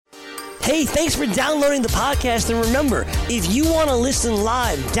Hey, thanks for downloading the podcast. And remember, if you want to listen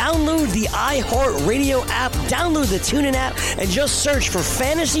live, download the iHeartRadio app, download the TuneIn app, and just search for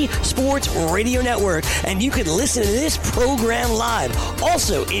Fantasy Sports Radio Network, and you can listen to this program live.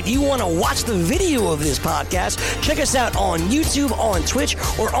 Also, if you want to watch the video of this podcast, check us out on YouTube, on Twitch,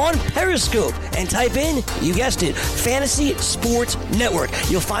 or on Periscope, and type in, you guessed it, Fantasy Sports Network.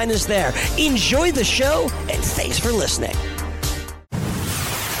 You'll find us there. Enjoy the show, and thanks for listening.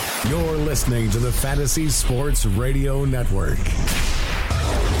 You're listening to the Fantasy Sports Radio Network.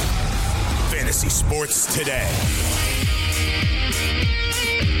 Fantasy Sports Today.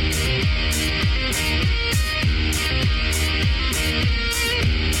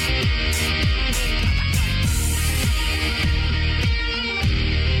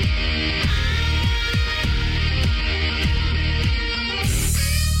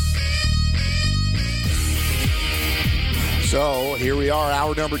 So here we are,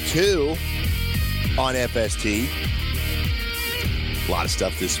 hour number 2 on FST. A lot of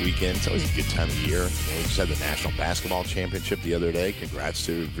stuff this weekend. It's always a good time of year. We just had the National Basketball Championship the other day. Congrats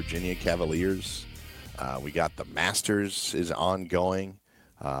to Virginia Cavaliers. We got the Masters is ongoing.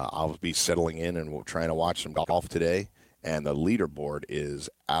 I'll be settling in and we're trying to watch some golf today. And the leaderboard is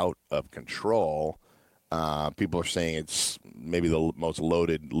out of control. People are saying it's maybe the most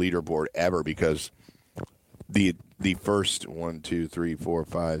loaded leaderboard ever because the first 1, 2, 3, 4,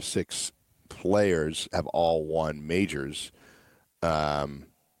 5, 6 players have all won majors. Francesco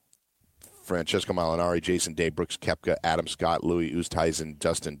Molinari, Jason Day, Brooks Koepka, Adam Scott, Louis Oosthuizen,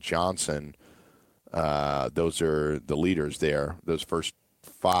 Dustin Johnson. Those are the leaders there. Those first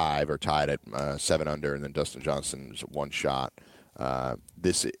 5 are tied at 7 under, and then Dustin Johnson's one shot.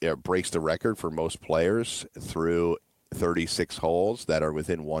 This breaks the record for most players through 36 holes that are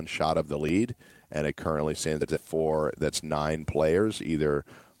within one shot of the lead. And it currently stands at 4. That's 9 players either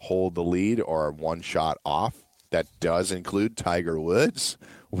hold the lead or are one shot off. That does include Tiger Woods,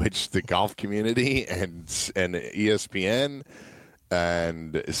 which the golf community and ESPN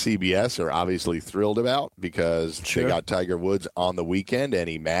and CBS are obviously thrilled about because they got Tiger Woods on the weekend and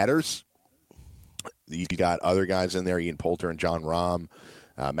he matters. You got other guys in there, Ian Poulter and John Rahm,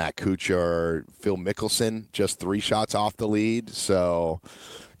 Matt Kuchar, Phil Mickelson, just 3 shots off the lead. So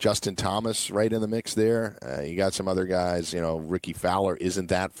Justin Thomas right in the mix there. You got some other guys. Ricky Fowler isn't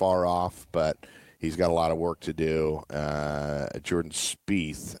that far off, but he's got a lot of work to do. Jordan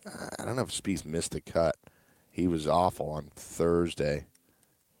Spieth, I don't know if Spieth missed the cut. He was awful on Thursday.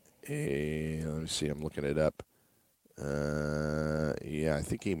 Let me see. I'm looking it up. Yeah, I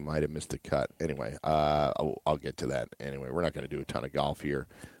think he might have missed the cut. Anyway, I'll get to that. Anyway, we're not going to do a ton of golf here.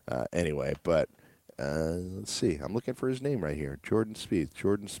 But let's see. I'm looking for his name right here. Jordan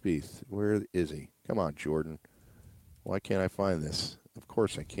Spieth. Where is he? Come on, Jordan. Why can't I find this? Of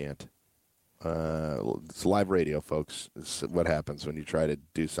course I can't. It's live radio, folks. This is what happens when you try to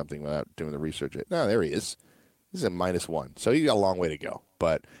do something without doing the research. No, there he is. He's at -1. So he's got a long way to go.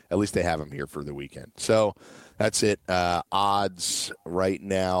 But at least they have him here for the weekend. So that's it. Odds right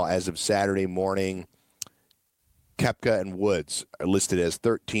now as of Saturday morning. Koepka and Woods are listed as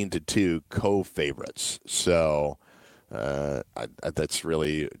 13-2 co-favorites. So that's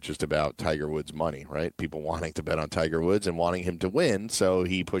really just about Tiger Woods' money, right? People wanting to bet on Tiger Woods and wanting him to win, so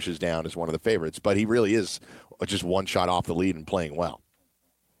he pushes down as one of the favorites. But he really is just one shot off the lead and playing well.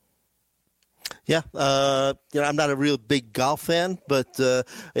 Yeah, I'm not a real big golf fan, but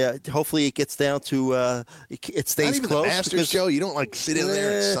hopefully it gets down to it stays not even close. The Masters, Joe. You don't sit in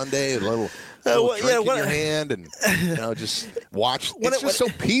there on Sunday, a little drink in your hand, and just watch. It's just so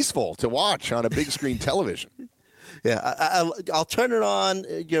peaceful to watch on a big screen television. Yeah, I'll turn it on.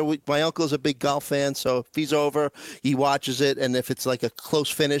 My uncle's a big golf fan, so if he's over, he watches it, and if it's like a close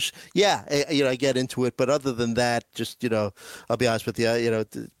finish, I get into it. But other than that, just I'll be honest with you,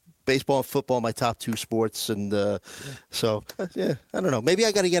 baseball and football, my top 2 sports, and I don't know. Maybe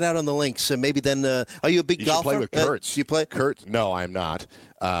I got to get out on the links, and maybe then. Are you a big golfer? You should play with Kurtz. You play? Kurtz? No, I'm not.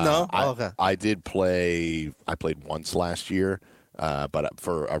 No? Okay. I did play. I played once last year, but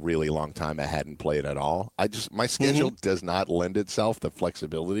for a really long time, I hadn't played at all. My schedule does not lend itself the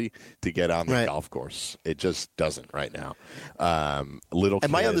flexibility to get on the golf course. It just doesn't right now. And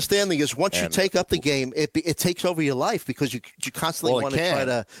my understanding is once you take up the game, it takes over your life because you constantly want to try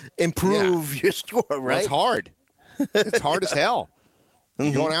to improve your score, right? Well, it's hard. It's hard as hell.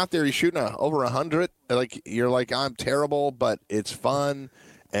 You're going out there, you're shooting over 100. You're like, I'm terrible, but it's fun.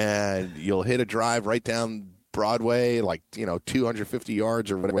 And you'll hit a drive right down Broadway, 250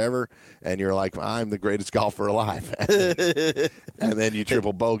 yards or whatever, and you're like, I'm the greatest golfer alive. And then you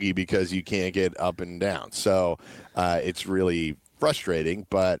triple bogey because you can't get up and down. So it's really frustrating,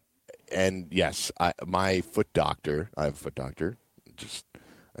 but and yes, my foot doctor. I have a foot doctor.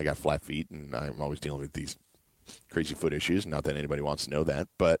 I got flat feet, and I'm always dealing with these crazy foot issues. Not that anybody wants to know that,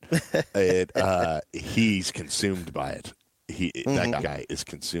 but he's consumed by it. That guy is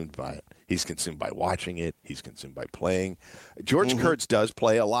consumed by it. He's consumed by watching it. He's consumed by playing. George Kurtz does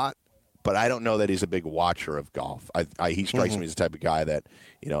play a lot, but I don't know that he's a big watcher of golf. He strikes me as the type of guy that,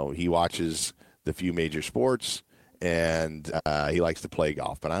 he watches the few major sports and he likes to play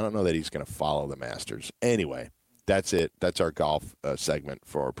golf, but I don't know that he's going to follow the Masters. Anyway, that's it. That's our golf segment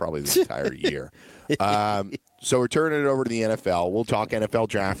for probably the entire year. So we're turning it over to the NFL. We'll talk NFL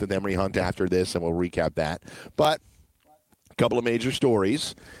draft with Emory Hunt after this, and we'll recap that. But a couple of major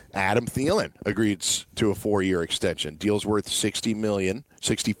stories. Adam Thielen agreed to a 4-year extension. Deal's worth $64 million,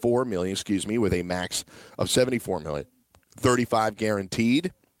 with a max of $74 million. 35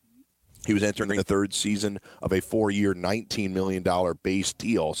 guaranteed. He was entering the third season of a 4-year, $19 million base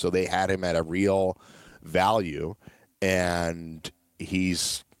deal. So they had him at a real value, and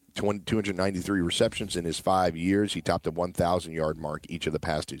he's 293 receptions in his 5 years. He topped the 1,000-yard mark each of the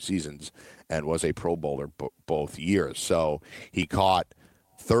past 2 seasons and was a Pro Bowler both years. So he caught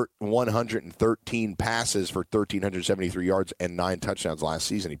 113 passes for 1,373 yards and 9 touchdowns last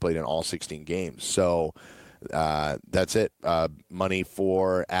season. He played in all 16 games. So that's it. Money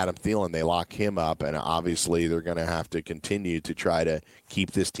for Adam Thielen. They lock him up, and obviously they're going to have to continue to try to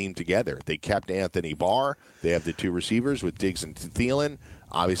keep this team together. They kept Anthony Barr. They have the 2 receivers with Diggs and Thielen.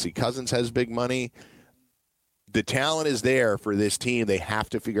 Obviously, Cousins has big money. The talent is there for this team. They have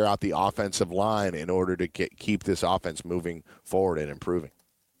to figure out the offensive line in order to keep this offense moving forward and improving.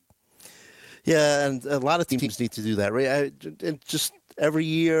 Yeah, and a lot of teams need to do that, right? Just every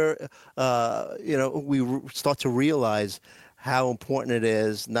year, we start to realize how important it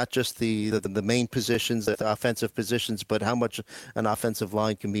is, not just the main positions, the offensive positions, but how much an offensive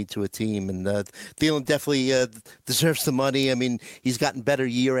line can mean to a team. And Thielen definitely deserves the money. I mean, he's gotten better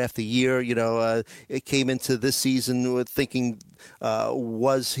year after year. It came into this season with thinking,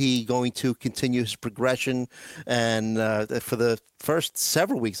 was he going to continue his progression? And for the first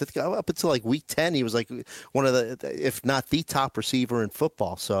several weeks, I think up until like week 10, he was like one of the, if not the top receiver in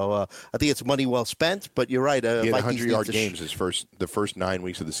football. So I think it's money well spent, but you're right. He had 100-yard games the first 9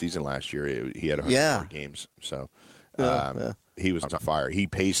 weeks of the season last year. He had 100-yard games. So he was on fire. He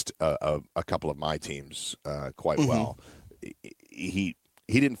paced a couple of my teams quite well. He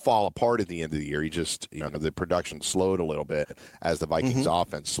didn't fall apart at the end of the year. He just, the production slowed a little bit as the Vikings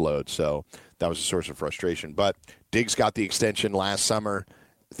offense slowed. So that was a source of frustration. But Diggs got the extension last summer.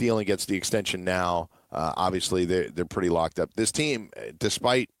 Thielen gets the extension now. Obviously, they're pretty locked up. This team,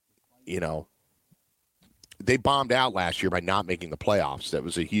 despite, they bombed out last year by not making the playoffs. That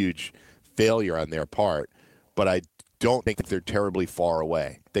was a huge failure on their part. But I don't think that they're terribly far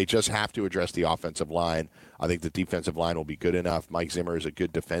away. They just have to address the offensive line. I think the defensive line will be good enough. Mike Zimmer is a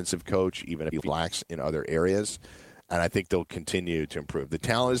good defensive coach, even if he lacks in other areas. And I think they'll continue to improve. The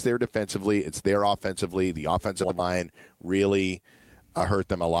talent is there defensively. It's there offensively. The offensive line really hurt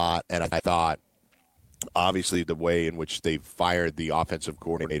them a lot. And I thought, obviously, the way in which they fired the offensive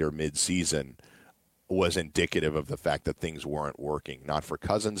coordinator mid-season was indicative of the fact that things weren't working. Not for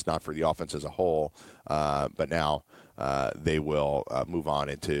Cousins, not for the offense as a whole, but now they will move on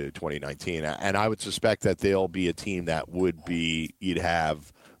into 2019. And I would suspect that they'll be a team that you'd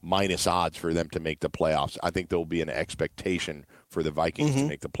have minus odds for them to make the playoffs. I think there will be an expectation for the Vikings to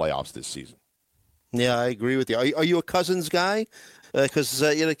make the playoffs this season. Yeah, I agree with you. Are you a Cousins guy? Because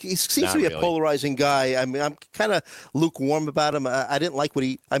he seems to be a polarizing guy. I mean, I'm kind of lukewarm about him. I didn't like what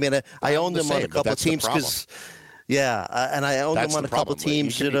I owned him on a couple of teams because, and I owned him on a couple of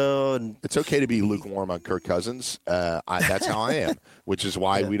teams. And it's okay to be lukewarm on Kirk Cousins. That's how I am, which is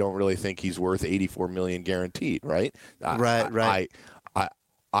why we don't really think he's worth $84 million guaranteed. Right. Right.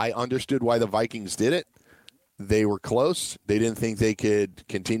 I understood why the Vikings did it. They were close. They didn't think they could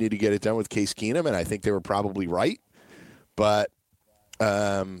continue to get it done with Case Keenum, and I think they were probably right. But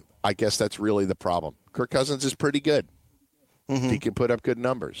I guess that's really the problem. Kirk Cousins is pretty good. He can put up good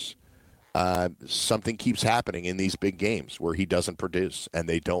numbers. Something keeps happening in these big games where he doesn't produce and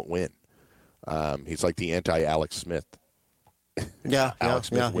they don't win. He's like the anti-Alex Smith. Alex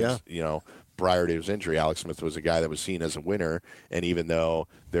Smith was, prior to his injury, Alex Smith was a guy that was seen as a winner. And even though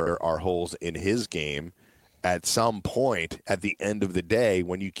there are holes in his game, at some point at the end of the day,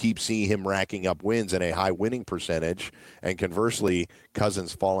 when you keep seeing him racking up wins and a high winning percentage, and conversely,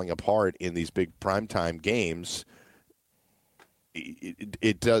 Cousins falling apart in these big primetime games,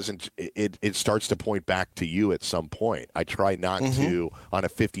 it starts to point back to you at some point. I try not to, on a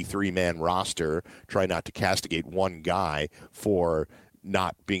 53-man roster, try not to castigate one guy for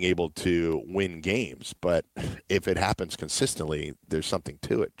not being able to win games. But if it happens consistently, there's something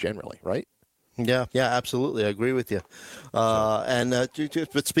to it generally, right? Yeah, absolutely. I agree with you.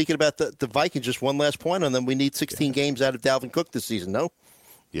 But speaking about the Vikings, just one last point on them. We need 16 games out of Dalvin Cook this season, no?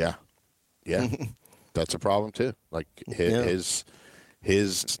 Yeah. That's a problem too. Like his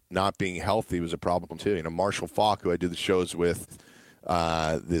not being healthy was a problem too. You know, Marshall Faulk, who I do the shows with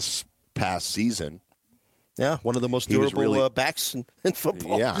this past season. Yeah, one of the most durable backs in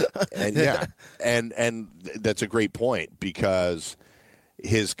football. Yeah, and that's a great point, because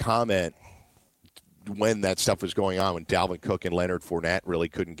his comment when that stuff was going on, when Dalvin Cook and Leonard Fournette really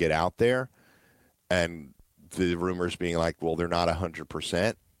couldn't get out there, and the rumors being like, well, they're not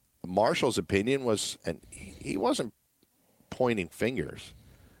 100%. Marshall's opinion was, and he wasn't pointing fingers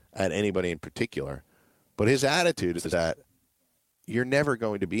at anybody in particular, but his attitude is that you're never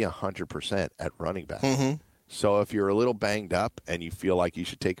going to be 100% at running back. Mm-hmm. So if you're a little banged up and you feel like you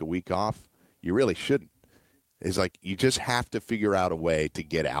should take a week off, you really shouldn't. It's like you just have to figure out a way to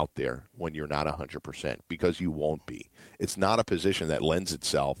get out there when you're not 100%, because you won't be. It's not a position that lends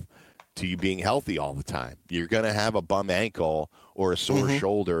itself to you being healthy all the time. You're going to have a bum ankle or a sore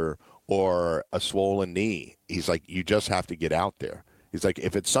shoulder or a swollen knee. He's like, you just have to get out there. He's like,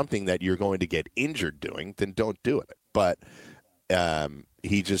 if it's something that you're going to get injured doing, then don't do it. But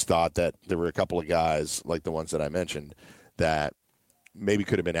he just thought that there were a couple of guys, like the ones that I mentioned, that maybe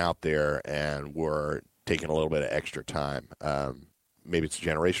could have been out there and were taking a little bit of extra time. Maybe it's a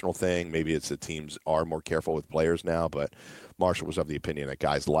generational thing. Maybe it's the teams are more careful with players now. But Marshall was of the opinion that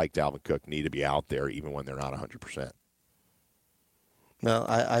guys like Dalvin Cook need to be out there even when they're not 100%. No,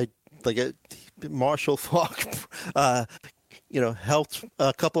 I like it. Marshall Faulk, helped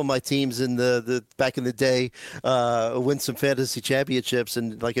a couple of my teams in the back in the day win some fantasy championships,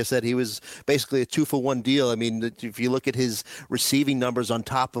 and like I said, he was basically a 2-for-1 deal. I mean, if you look at his receiving numbers on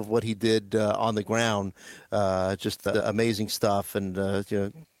top of what he did on the ground, just amazing stuff. And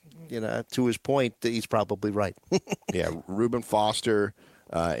to his point, he's probably right. Yeah, Reuben Foster.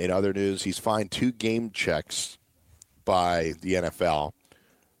 In other news, he's fined 2 game checks by the NFL.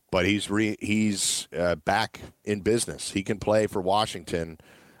 But he's back in business. He can play for Washington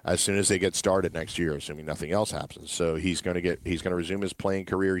as soon as they get started next year, assuming nothing else happens. So he's going to resume his playing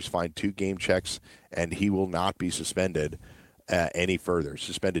career. He's fined 2 game checks, and he will not be suspended any further.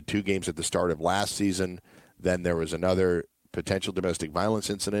 Suspended 2 games at the start of last season. Then there was another potential domestic violence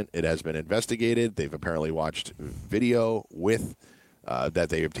incident. It has been investigated. They've apparently watched video with that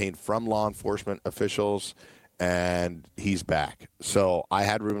they obtained from law enforcement officials. And he's back. So I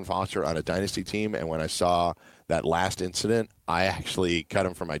had Reuben Foster on a dynasty team, and when I saw that last incident, I actually cut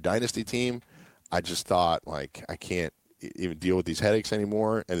him from my dynasty team. I just thought, like, I can't even deal with these headaches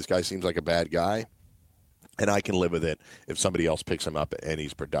anymore, and this guy seems like a bad guy, and I can live with it if somebody else picks him up and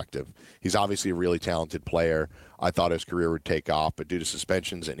he's productive. He's obviously a really talented player. I thought his career would take off, but due to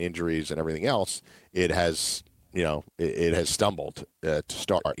suspensions and injuries and everything else, it has stumbled to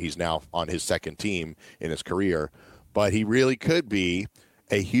start. He's now on his second team in his career, but he really could be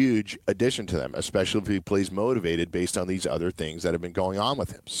a huge addition to them, especially if he plays motivated based on these other things that have been going on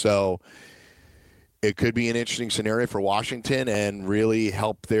with him. So it could be an interesting scenario for Washington and really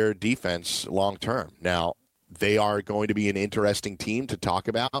help their defense long term. Now, they are going to be an interesting team to talk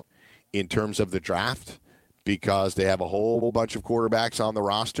about in terms of the draft, because they have a whole bunch of quarterbacks on the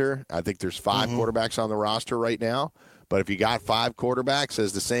roster. I think there's 5 quarterbacks on the roster right now. But if you got 5 quarterbacks,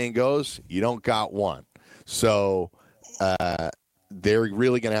 as the saying goes, you don't got one. So they're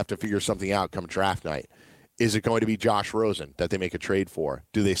really going to have to figure something out come draft night. Is it going to be Josh Rosen that they make a trade for?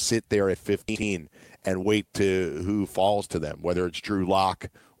 Do they sit there at 15 and wait to who falls to them, whether it's Drew Lock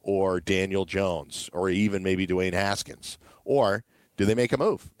or Daniel Jones or even maybe Dwayne Haskins? Or do they make a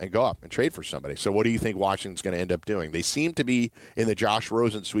move and go up and trade for somebody? So what do you think Washington's going to end up doing? They seem to be in the Josh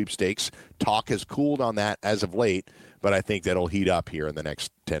Rosen sweepstakes. Talk has cooled on that as of late, but I think that'll heat up here in the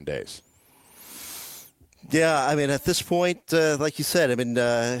next 10 days. Yeah, I mean, at this point, like you said, I mean,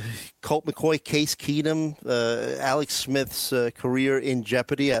 Colt McCoy, Case Keenum, Alex Smith's career in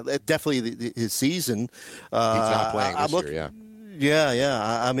jeopardy. Definitely his season. He's not playing this year, yeah.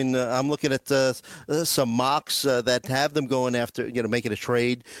 Yeah. I mean, I'm looking at some mocks that have them going after, making a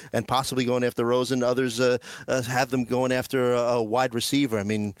trade and possibly going after Rosen. Others have them going after a wide receiver. I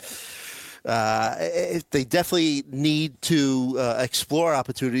mean, they definitely need to explore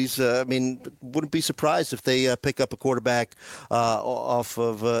opportunities. I mean, wouldn't be surprised if they pick up a quarterback off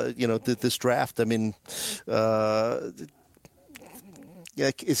of this draft. I mean,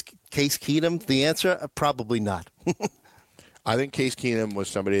 is Case Keenum the answer? Probably not. I think Case Keenum was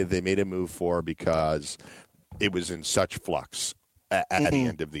somebody that they made a move for because it was in such flux. at the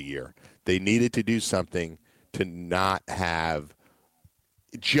end of the year. They needed to do something to not have,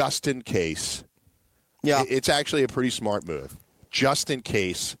 just in case. Yeah. It's actually a pretty smart move. Just in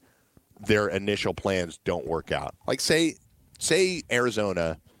case their initial plans don't work out. Like say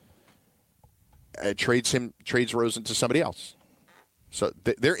Arizona trades Rosen to somebody else. So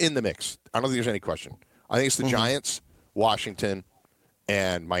they're in the mix. I don't think there's any question. I think it's the Giants, Washington,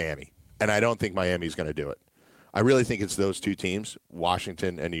 and Miami. And I don't think Miami's going to do it. I really think it's those two teams,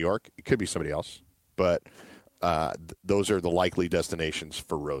 Washington and New York. It could be somebody else, but those are the likely destinations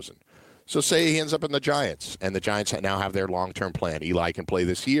for Rosen. So say he ends up in the Giants, and the Giants now have their long-term plan. Eli can play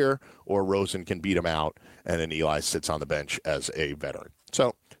this year, or Rosen can beat him out, and then Eli sits on the bench as a veteran.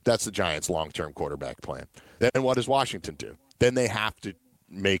 So that's the Giants' long-term quarterback plan. Then what does Washington do? Then they have to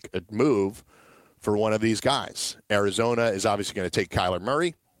make a move for one of these guys. Arizona is obviously going to take Kyler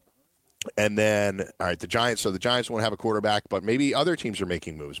Murray. And then, all right, the Giants won't have a quarterback, but maybe other teams are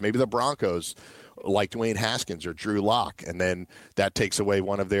making moves. Maybe the Broncos like Dwayne Haskins or Drew Lock, and then that takes away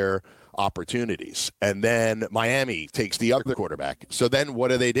one of their opportunities. And then Miami takes the other quarterback. So then what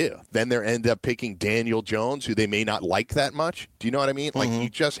do? Then they end up picking Daniel Jones, who they may not like that much. Do you know what I mean? Like, you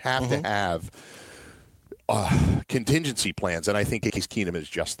just have to have contingency plans, and I think Case Keenum is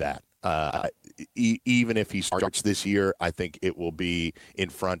just that. Even if he starts this year, I think it will be in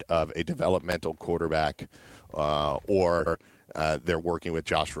front of a developmental quarterback, or they're working with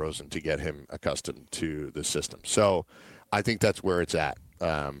Josh Rosen to get him accustomed to the system. So I think that's where it's at.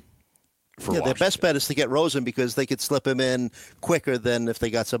 Their best bet is to get Rosen because they could slip him in quicker than if they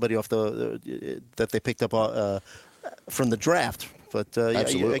got somebody off that they picked up from the draft. But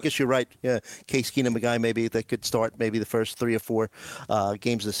I guess you're right. Yeah, Case Keenum, a guy maybe that could start maybe the first 3 or 4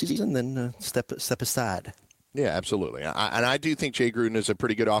 games of the season, then step aside. Yeah, absolutely. And I do think Jay Gruden is a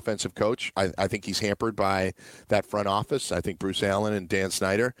pretty good offensive coach. I think he's hampered by that front office. I think Bruce Allen and Dan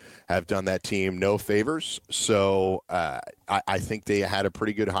Snyder have done that team no favors. So I think they had a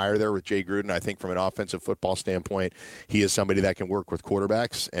pretty good hire there with Jay Gruden. I think from an offensive football standpoint, he is somebody that can work with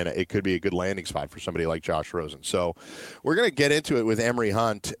quarterbacks, and it could be a good landing spot for somebody like Josh Rosen. So we're going to get into it with Emory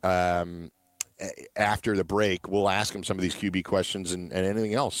Hunt. After the break, we'll ask him some of these QB questions and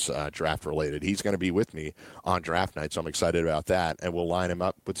anything else draft related. He's going to be with me on draft night, so I'm excited about that. And we'll line him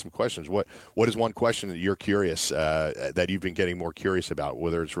up with some questions. What is one question that you're curious, that you've been getting more curious about,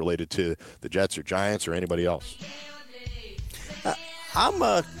 whether it's related to the Jets or Giants or anybody else?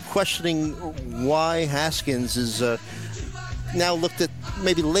 I'm questioning why Haskins is now looked at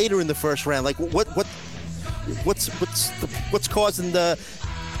maybe later in the first round. Like what's causing the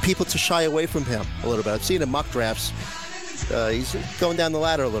people to shy away from him a little bit? I've seen in mock drafts. He's going down the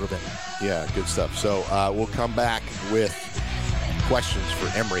ladder a little bit. Yeah, good stuff. So we'll come back with questions for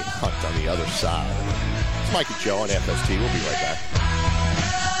Emory Hunt on the other side. It's Mike and Joe on FST. We'll be right back.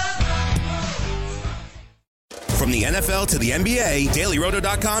 From the NFL to the NBA,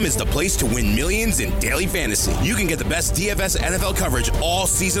 DailyRoto.com is the place to win millions in daily fantasy. You can get the best DFS NFL coverage all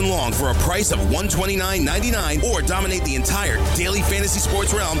season long for a price of $129.99, or dominate the entire daily fantasy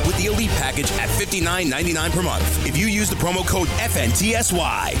sports realm with the Elite Package at $59.99 per month. If you use the promo code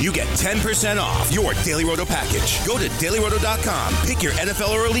FNTSY, you get 10% off your Daily Roto package. Go to DailyRoto.com, pick your NFL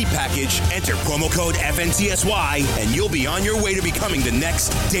or Elite Package, enter promo code FNTSY, and you'll be on your way to becoming the next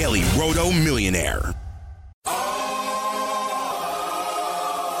Daily Roto millionaire.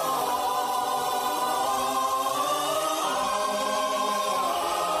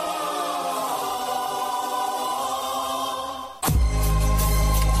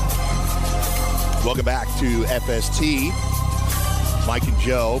 Welcome back to FST. Mike and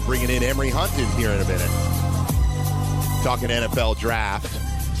Joe bringing in Emory Hunt in here in a minute. Talking NFL draft.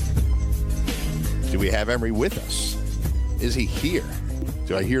 Do we have Emory with us? Is he here?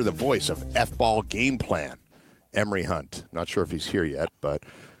 Do I hear the voice of F-Ball Game Plan? Emory Hunt. Not sure if he's here yet, but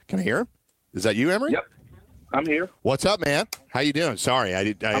can I hear him? Is that you, Emory? Yep, I'm here. What's up, man? How you doing? Sorry,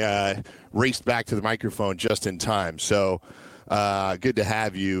 I raced back to the microphone just in time. So good to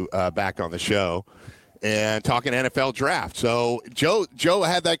have you back on the show and talking NFL draft. So Joe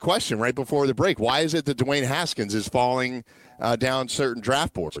had that question right before the break. Why is it that Dwayne Haskins is falling down certain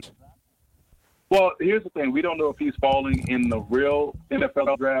draft boards? Well, here's the thing. We don't know if he's falling in the real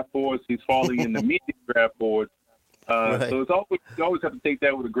NFL draft boards. He's falling in the media draft boards. Right. So you always have to take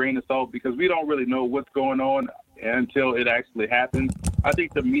that with a grain of salt because we don't really know what's going on until it actually happens. I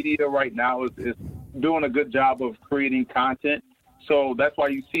think the media right now is doing a good job of creating content. So that's why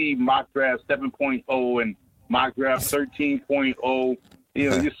you see mock draft 7.0 and mock draft 13.0. You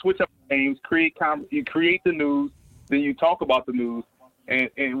know, you switch up names, you create the news, then you talk about the news.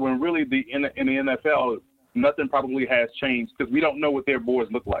 And when really in the NFL, nothing probably has changed because we don't know what their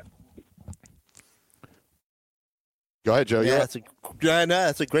boards look like. Go ahead, Joe. Yeah,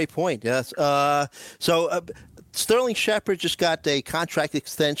 that's a great point. Yes. Sterling Shepard just got a contract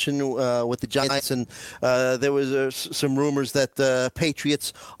extension with the Giants, and there was some rumors that the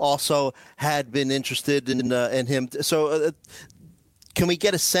Patriots also had been interested in him. So, can we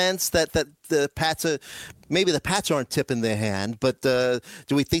get a sense that the Pats maybe the Pats aren't tipping their hand, but do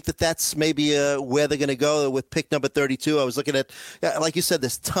we think that that's maybe where they're going to go with pick number 32? I was looking at, like you said,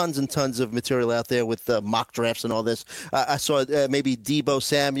 there's tons and tons of material out there with mock drafts and all this. I saw maybe Deebo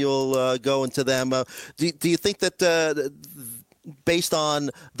Samuel go into them. Do you think that based on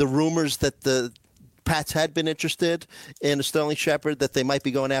the rumors that the Pats had been interested in a Sterling Shepard, that they might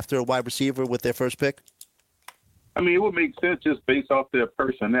be going after a wide receiver with their first pick? I mean, it would make sense just based off their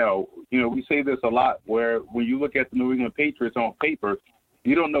personnel. You know, we say this a lot where when you look at the New England Patriots on paper,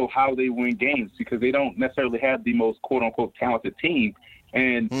 you don't know how they win games because they don't necessarily have the most quote-unquote talented team.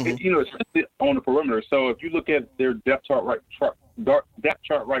 And, especially on the perimeter. So if you look at their depth chart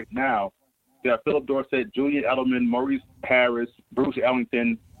right now, they have Philip Dorsett, Julian Edelman, Maurice Harris, Bruce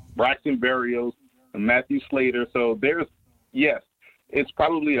Ellington, Braxton Berrios, and Matthew Slater. So it's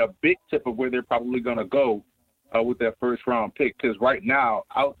probably a big tip of where they're probably going to go with that first-round pick, because right now,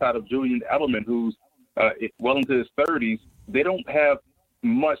 outside of Julian Edelman, who's well into his 30s, they don't have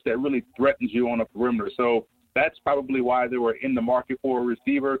much that really threatens you on a perimeter. So that's probably why they were in the market for a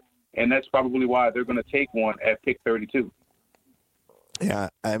receiver, and that's probably why they're going to take one at pick 32. Yeah,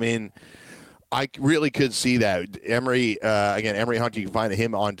 I mean, I really could see that. Emory, Emory Hunt, you can find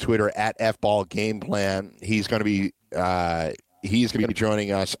him on Twitter at FBallGamePlan. He's going to be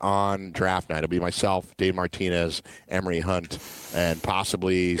joining us on draft night. It'll be myself, Dave Martinez, Emory Hunt, and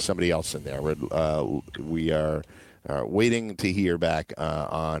possibly somebody else in there. We are waiting to hear back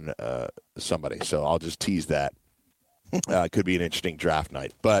on somebody, so I'll just tease that. Could be an interesting draft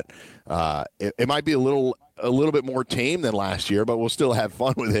night, but it might be a little bit more tame than last year, but we'll still have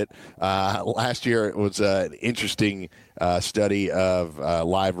fun with it. Last year it was an interesting study of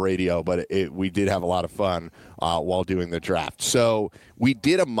live radio, but we did have a lot of fun while doing the draft. So we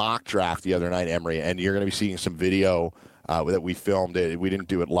did a mock draft the other night, Emory, and you're going to be seeing some video that we filmed it. We didn't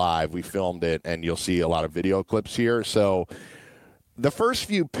do it live. We filmed it, and you'll see a lot of video clips here. So the first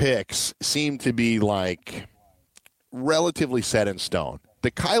few picks seem to be like relatively set in stone.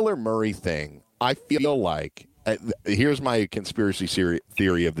 The Kyler Murray thing, I feel like, here's my conspiracy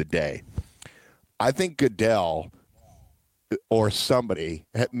theory of the day. I think Goodell or somebody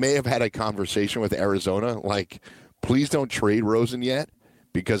may have had a conversation with Arizona, like, please don't trade Rosen yet,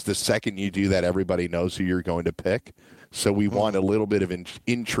 because the second you do that, everybody knows who you're going to pick. So we want a little bit of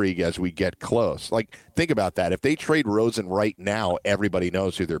intrigue as we get close. Like, think about that. If they trade Rosen right now, everybody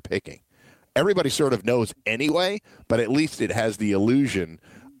knows who they're picking. Everybody sort of knows anyway, but at least it has the illusion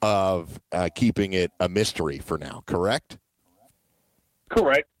of keeping it a mystery for now, correct?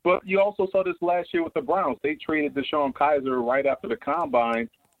 Correct. But you also saw this last year with the Browns. They traded DeShone Kizer right after the Combine,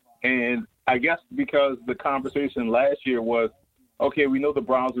 and I guess because the conversation last year was, okay, we know the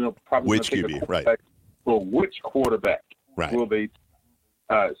Browns are probably going to take a quarterback. Right. Well, which quarterback will they?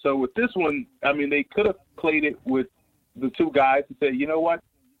 So with this one, I mean, they could have played it with the two guys and said, you know what?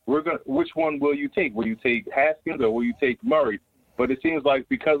 Which one will you take? Will you take Haskins or will you take Murray? But it seems like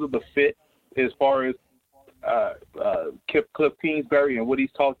because of the fit, as far as Cliff Kingsbury and what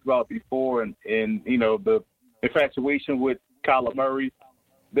he's talked about before, and the infatuation with Kyler Murray,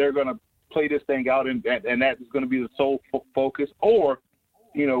 they're going to play this thing out, and that is going to be the sole focus. Or,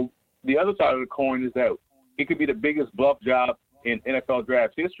 the other side of the coin is that it could be the biggest bluff job in NFL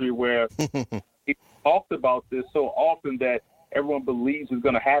draft history, where he talked about this so often that everyone believes is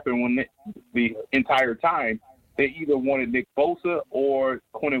going to happen when the entire time. They either wanted Nick Bosa or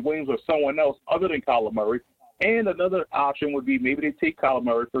Quentin Williams or someone else other than Kyler Murray. And another option would be maybe they take Kyler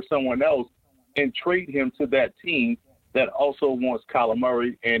Murray for someone else and trade him to that team that also wants Kyler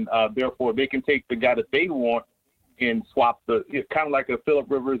Murray, and therefore they can take the guy that they want and swap kind of like a Phillip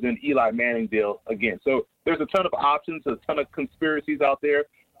Rivers and Eli Manning deal again. So there's a ton of options, a ton of conspiracies out there,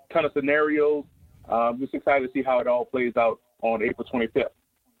 a ton of scenarios. Just excited to see how it all plays out on April 25th.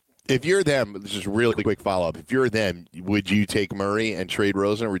 If you're them, just a really quick follow-up. If you're them, would you take Murray and trade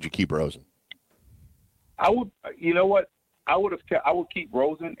Rosen, or would you keep Rosen? I would. You know what? I would keep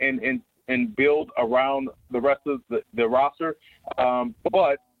Rosen and build around the rest of the roster.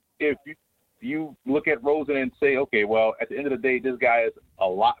 But if you look at Rosen and say, okay, well, at the end of the day, this guy is a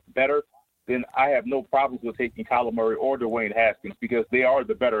lot better, then I have no problems with taking Kyler Murray or Dwayne Haskins, because they are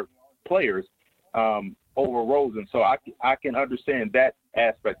the better players over Rosen. So I can understand that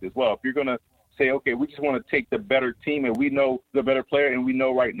aspect as well. If you're going to say, okay, we just want to take the better team, and we know the better player, and we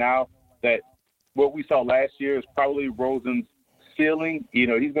know right now that what we saw last year is probably Rosen's ceiling. You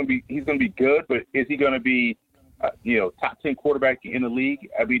know, he's going to be good, but is he going to be, top 10 quarterback in the league?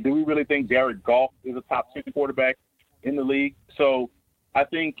 I mean, do we really think Jared Goff is a top 10 quarterback in the league? So I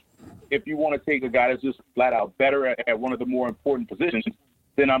think if you want to take a guy that's just flat out better at one of the more important positions,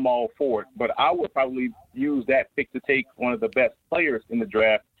 then I'm all for it. But I would probably use that pick to take one of the best players in the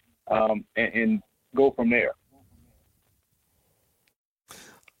draft and go from there.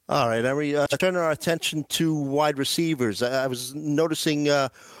 All right, Emory, turning our attention to wide receivers. I was noticing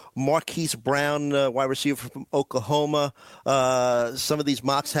Marquise Brown, wide receiver from Oklahoma. Some of these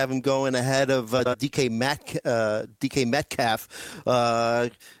mocks have him going ahead of DK Metcalf.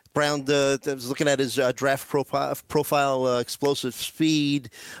 Brown was looking at his draft profile, explosive speed,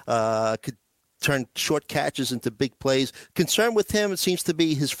 could turn short catches into big plays. Concern with him, it seems to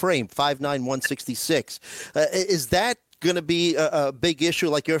be his frame, 5'9", 166. Is that going to be a big issue?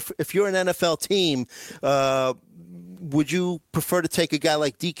 Like, if you're an NFL team, would you prefer to take a guy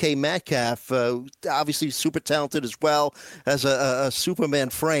like DK Metcalf, obviously super talented as well as a Superman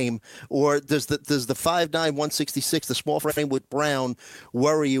frame, or does the 5'9", 166, the small frame with Brown,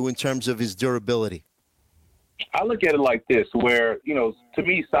 worry you in terms of his durability? I look at it like this, where, to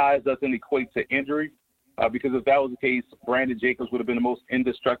me, size doesn't equate to injury, because if that was the case, Brandon Jacobs would have been the most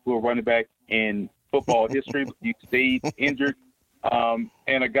indestructible running back in football history. He stayed injured. And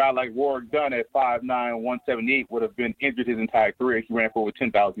a guy like Warwick Dunn at 5'9", 178 would have been injured his entire career. He ran for over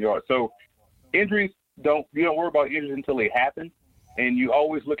 10,000 yards. So injuries, you don't worry about injuries until they happen. And you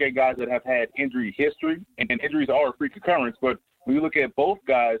always look at guys that have had injury history, and injuries are a freak occurrence. But when you look at both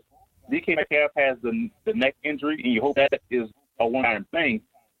guys, DK Metcalf has the neck injury, and you hope that is a one-time thing.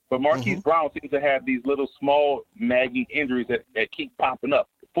 But Marquise Brown seems to have these little small nagging injuries that keep popping up.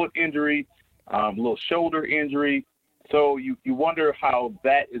 Foot injury, little shoulder injury. So you wonder how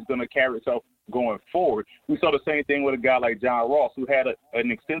that is going to carry itself going forward. We saw the same thing with a guy like John Ross, who had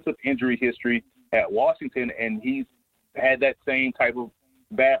an extensive injury history at Washington, and he's had that same type of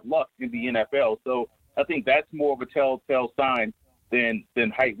bad luck in the NFL. So I think that's more of a telltale sign than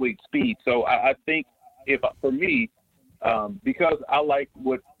height, weight, speed. So I think for me, because I like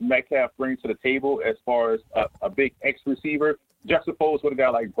what Metcalf brings to the table as far as a big X receiver, juxtaposed with a guy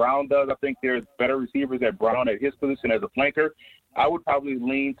like Brown does, I think there's better receivers at Brown at his position as a flanker. I would probably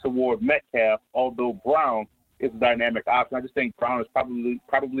lean toward Metcalf, although Brown is a dynamic option. I just think Brown is probably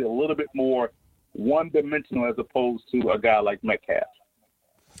a little bit more one-dimensional as opposed to a guy like Metcalf.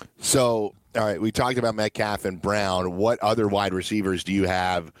 So, all right, we talked about Metcalf and Brown. What other wide receivers do you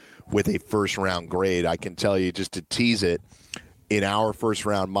have with a first-round grade? I can tell you, just to tease it, in our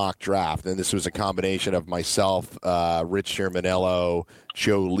first-round mock draft, and this was a combination of myself, Rich Shermanello,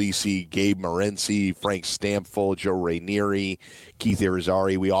 Joe Lisi, Gabe Morency, Frank Stampfel, Joe Rainieri, Keith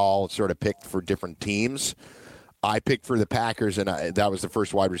Irizarry. We all sort of picked for different teams. I picked for the Packers, and that was the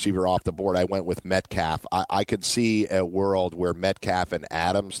first wide receiver off the board. I went with Metcalf. I could see a world where Metcalf and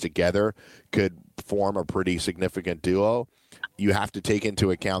Adams together could form a pretty significant duo. You have to take into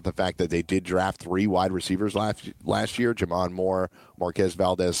account the fact that they did draft 3 wide receivers last year, Jamon Moore, Marquez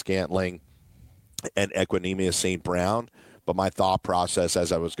Valdez-Scantling, and Equanimeous St. Brown. But my thought process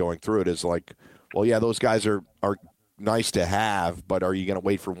as I was going through it is like, well, yeah, those guys are nice to have, but are you going to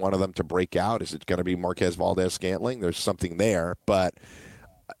wait for one of them to break out? Is it going to be Marquez Valdez-Scantling? There's something there, but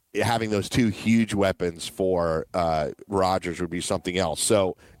having those 2 huge weapons for Rodgers would be something else.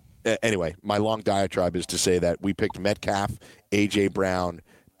 So anyway, my long diatribe is to say that we picked Metcalf, A.J. Brown,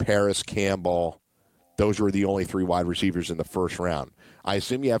 Paris Campbell. Those were the only 3 wide receivers in the first round. I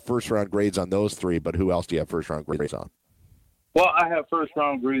assume you have first-round grades on those 3, but who else do you have first-round grades on? Well, I have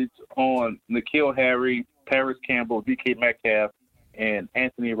first-round grades on N'Keal Harry, Paris Campbell, DK Metcalf, and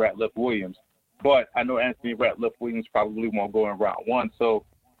Anthony Ratliff-Williams. But I know Anthony Ratliff-Williams probably won't go in round 1. So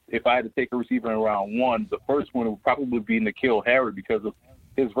if I had to take a receiver in round 1, the first one would probably be N'Keal Harry because of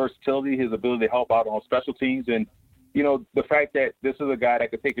his versatility, his ability to help out on special teams, and, the fact that this is a guy that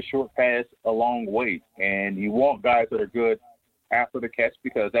could take a short pass a long way. And you want guys that are good after the catch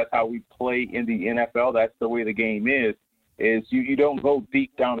because that's how we play in the NFL. That's the way the game is you don't go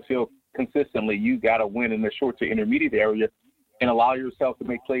deep down the field consistently. You got to win in the short to intermediate area and allow yourself to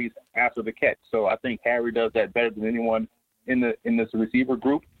make plays after the catch. So I think Harry does that better than anyone in this receiver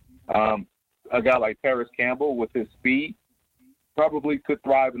group. A guy like Paris Campbell with his speed probably could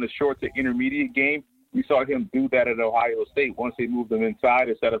thrive in the short to intermediate game. We saw him do that at Ohio State. Once they moved him inside,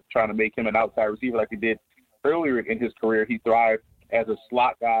 instead of trying to make him an outside receiver like he did earlier in his career, he thrived as a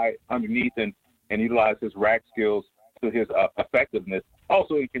slot guy underneath and utilized his rack skills to his effectiveness.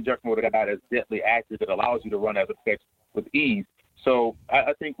 also in conjunction with a guy that's deadly accurate that allows you to run as a catch with ease. So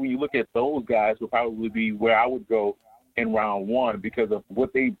I think when you look at those guys, will probably be where I would go in round one because of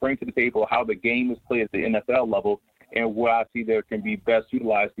what they bring to the table, how the game is played at the NFL level, and where I see they can be best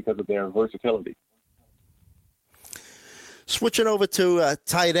utilized because of their versatility. Switching over to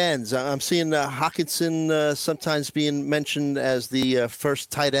tight ends, I'm seeing Hockenson sometimes being mentioned as the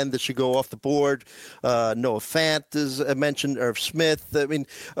first tight end that should go off the board. Noah Fant is mentioned, Irv Smith. I mean,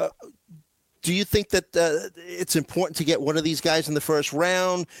 do you think that it's important to get one of these guys in the first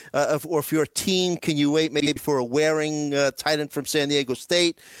round? Or if you're a team, can you wait maybe for a wearing tight end from San Diego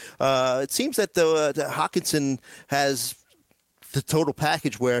State? It seems that Hockenson has the total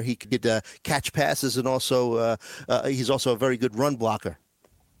package where he could catch passes and also he's also a very good run blocker.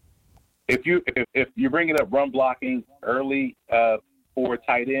 If you're bringing up run blocking early for a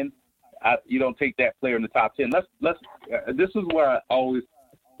tight end, you don't take that player in the top 10. Let's. This is where I always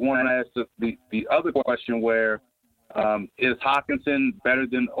want to ask the other question: where is Hockenson better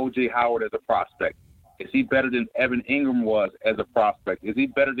than O.J. Howard as a prospect? Is he better than Evan Ingram was as a prospect? Is he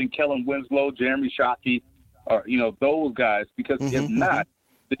better than Kellen Winslow, Jeremy Shockey? Or, those guys, because if not,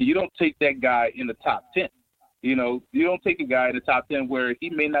 then you don't take that guy in the top 10. You don't take a guy in the top 10 where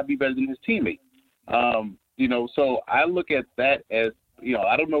he may not be better than his teammate. So I look at that as,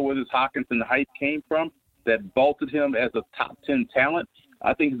 I don't know where this Hockenson hype came from that vaulted him as a top 10 talent.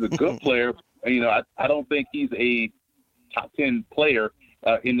 I think he's a good player. I don't think he's a top 10 player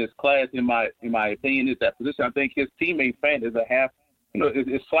in this class, in my opinion, is that position. I think his teammate Fant is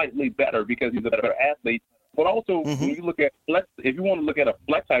is slightly better because he's a better athlete. But also, when you look at flex, if you want to look at a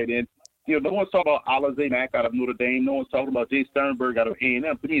flex tight end, no one's talking about Alize Mack out of Notre Dame. No one's talking about Jay Sternberg out of A&M.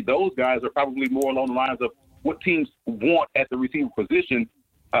 To me, those guys are probably more along the lines of what teams want at the receiver position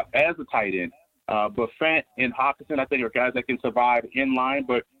as a tight end. But Fant and Hockenson, I think, are guys that can survive in line.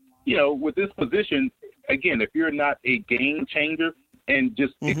 But, with this position, again, if you're not a game changer and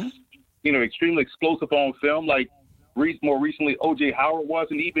just, extremely explosive on film, like more recently O.J. Howard was,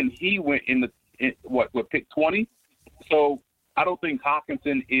 and even he went in pick 20. So I don't think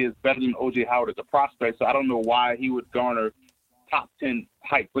Hockenson is better than O.J. Howard as a prospect. So I don't know why he would garner top 10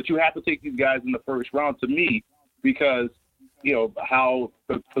 hype. But you have to take these guys in the first round to me because, how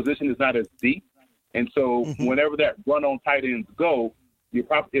the position is not as deep. And so whenever that run on tight ends go,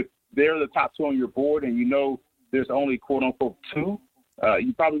 if they're the top two on your board and there's only quote unquote two,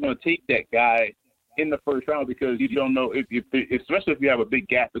 you're probably going to take that guy in the first round because you don't know especially if you have a big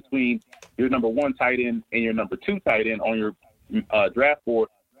gap between your number one tight end and your number two tight end on your draft board.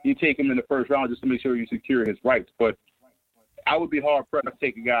 You take him in the first round just to make sure you secure his rights. But I would be hard pressed to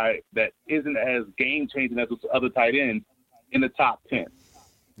take a guy that isn't as game changing as those other tight ends in the top 10.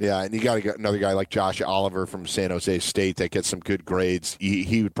 Yeah, and you got to get another guy like Josh Oliver from San Jose State that gets some good grades.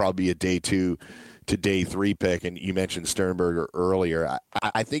 He would probably be a day 2 to day 3 pick, and you mentioned Sternberger earlier.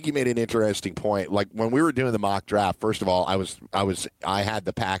 I think you made an interesting point. Like when we were doing the mock draft, first of all, I had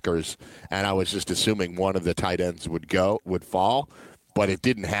the Packers, and I was just assuming one of the tight ends would fall, but it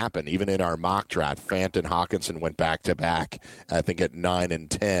didn't happen. Even in our mock draft, Fant and Hockenson went back to back. I think at 9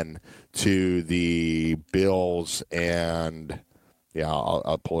 and 10 to the Bills and. Yeah,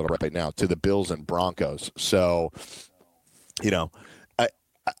 I'll pull it up right now, to the Bills and Broncos. So,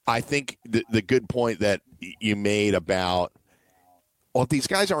 I think the good point that you made about, well, if these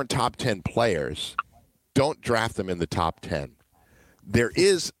guys aren't top 10 players, don't draft them in the top 10. There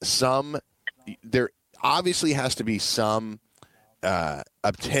obviously has to be some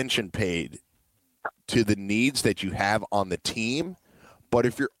attention paid to the needs that you have on the team. But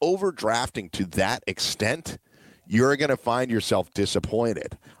if you're overdrafting to that extent, you're going to find yourself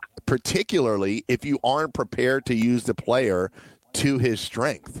disappointed, particularly if you aren't prepared to use the player to his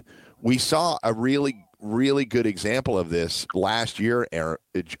strength. We saw a really, really good example of this last year,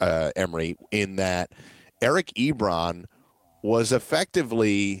 Emory, in that Eric Ebron was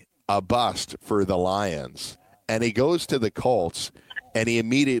effectively a bust for the Lions, and he goes to the Colts, and he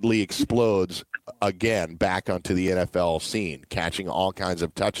immediately explodes again back onto the NFL scene, catching all kinds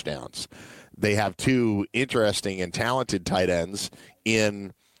of touchdowns. They have two interesting and talented tight ends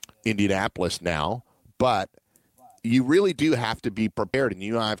in Indianapolis now, but you really do have to be prepared, and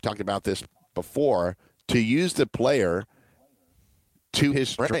you and I have talked about this before, to use the player to his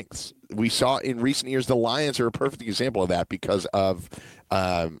strengths. We saw in recent years the Lions are a perfect example of that because of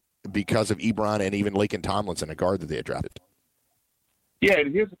Ebron and even Laken Tomlinson, a guard that they had drafted. Yeah,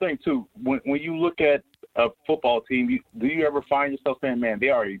 and here's the thing, too. When you look at a football team, do you ever find yourself saying, man, they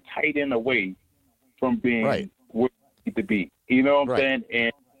are a tight end away from being where they need to be? You know what I'm saying?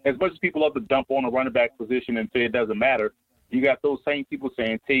 And as much as people love to dump on a running back position and say it doesn't matter, you got those same people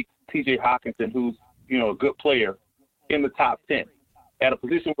saying take T.J. Hawkinson, who's a good player, in the top 10 at a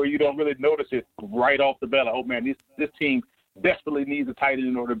position where you don't really notice it right off the bat. Like, oh man, this team desperately needs a tight end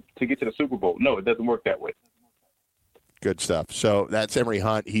in order to get to the Super Bowl. No, it doesn't work that way. Good stuff. So that's Emory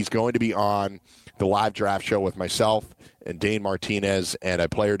Hunt. He's going to be on the live draft show with myself and Dane Martinez and a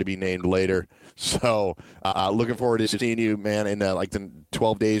player to be named later. So looking forward to seeing you, man, in the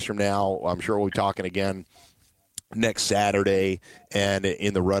 12 days from now. I'm sure we'll be talking again next Saturday and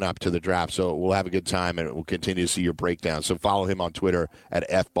in the run-up to the draft. So we'll have a good time, and we'll continue to see your breakdown. So follow him on Twitter at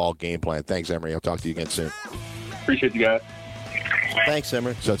FBallGamePlan. Thanks, Emory. I'll talk to you again soon. Appreciate you guys. Thanks,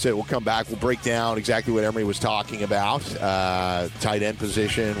 Emory. So that's it. We'll come back. We'll break down exactly what Emory was talking about, tight end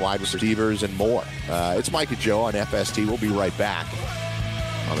position, wide receivers, and more. It's Mike and Joe on FST. We'll be right back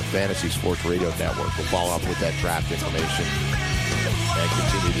on the Fantasy Sports Radio Network. We'll follow up with that draft information and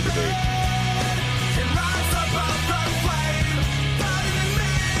continue the debate.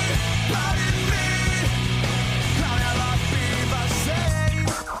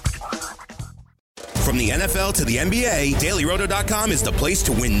 From the NFL to the NBA, DailyRoto.com is the place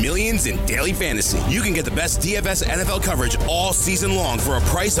to win millions in daily fantasy. You can get the best DFS NFL coverage all season long for a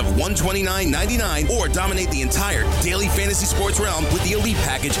price of $129.99 or dominate the entire daily fantasy sports realm with the Elite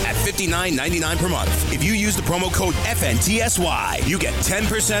Package at $59.99 per month. If you use the promo code FNTSY, you get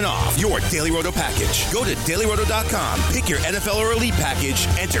 10% off your Daily Roto package. Go to DailyRoto.com, pick your NFL or Elite Package,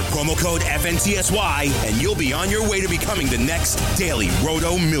 enter promo code FNTSY, and you'll be on your way to becoming the next Daily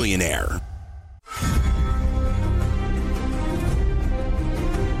Roto millionaire.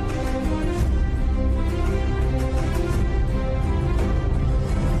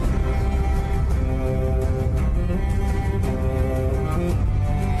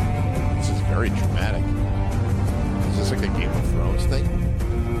 Very dramatic. Is this like a Game of Thrones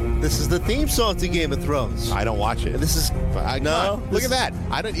thing? This is the theme song to Game of Thrones. I don't watch it. This is no. Look at that.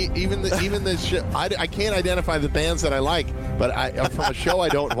 I don't even the show. I can't identify the bands that I like, but from a show I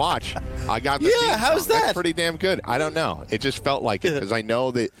don't watch. I got the theme how's song. that? That's pretty damn good. I don't know. It just felt like it because I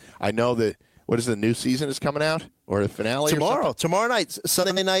know that. What is the new season is coming out or the finale tomorrow night,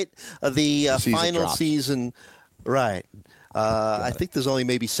 Sunday night, the final drops. season, right? I think there's only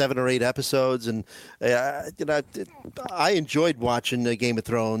maybe 7 or 8 episodes, and I enjoyed watching Game of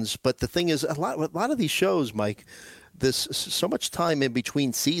Thrones. But the thing is, a lot of these shows, Mike, there's so much time in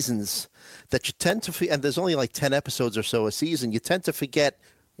between seasons that you tend to, and there's only like 10 episodes or so a season. You tend to forget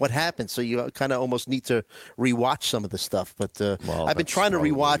what happened, so you kind of almost need to rewatch some of the stuff. But I've been trying to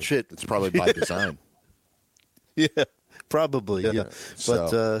rewatch it. It's probably by design. Yeah, probably. Yeah,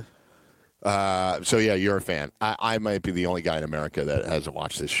 but. So yeah, you're a fan. I might be the only guy in America that hasn't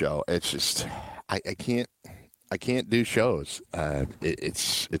watched this show. It's just I can't do shows.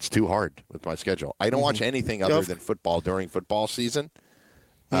 It's too hard with my schedule. I don't watch anything other than football during football season.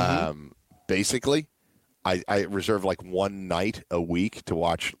 Basically, I reserve like one night a week to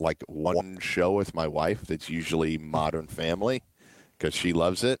watch like one show with my wife. That's usually Modern Family because she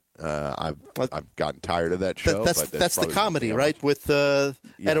loves it. I've gotten tired of that show. That's the comedy, right? With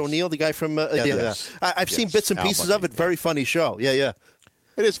Ed O'Neill, the guy from I've seen bits and pieces of it. Very funny show. Yeah.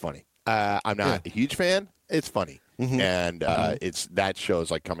 It is funny. I'm not a huge fan. It's funny, and it's that show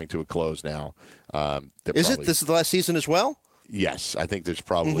is like coming to a close now. Is it? This is the last season as well. Yes, I think there's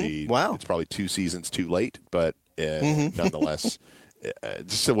probably it's probably 2 seasons too late, but nonetheless,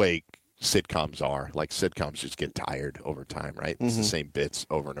 just the way sitcoms are. Like sitcoms just get tired over time, right? It's the same bits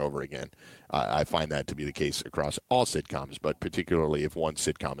over and over again. I find that to be the case across all sitcoms, but particularly if one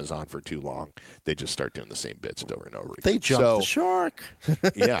sitcom is on for too long, they just start doing the same bits over and over again. They jump the shark.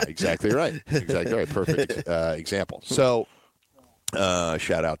 Yeah, exactly right. Exactly right. Perfect example. So,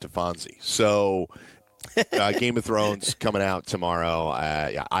 shout out to Fonzie. So, Game of Thrones coming out tomorrow.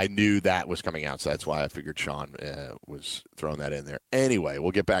 I knew that was coming out, so that's why I figured Sean was throwing that in there. Anyway,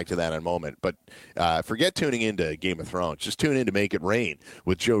 we'll get back to that in a moment. But forget tuning into Game of Thrones. Just tune in to Make It Rain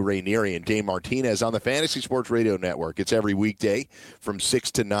with Joe Rainieri and Dane Martinez on the Fantasy Sports Radio Network. It's every weekday from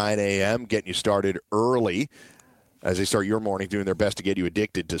 6 to 9 a.m., getting you started early as they start your morning doing their best to get you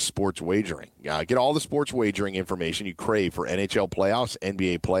addicted to sports wagering. Get all the sports wagering information you crave for NHL playoffs,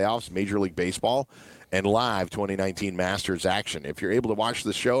 NBA playoffs, Major League Baseball, and live 2019 Masters action. If you're able to watch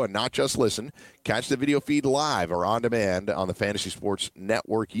the show and not just listen, catch the video feed live or on demand on the Fantasy Sports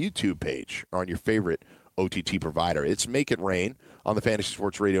Network YouTube page or on your favorite OTT provider. It's Make It Rain on the Fantasy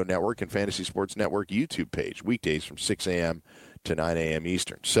Sports Radio Network and Fantasy Sports Network YouTube page, weekdays from 6 a.m. to 9 a.m.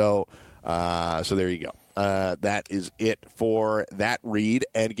 Eastern. So there you go. That is it for that read.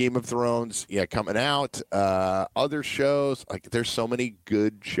 And Game of Thrones, coming out. Other shows, like there's so many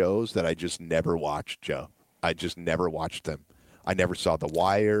good shows that I just never watched, Joe. I just never watched them. I never saw The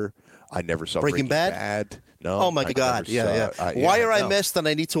Wire. I never saw Breaking Bad. No. Oh my God! Yeah. Wire I missed and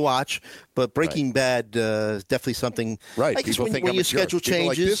I need to watch, but Breaking Bad definitely something. Right. I guess People think when I'm your a jerk. schedule People changes,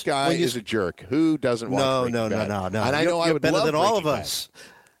 like, this guy is a jerk. Who doesn't watch Breaking Bad? No. And I know you're I would better love than all of Breaking us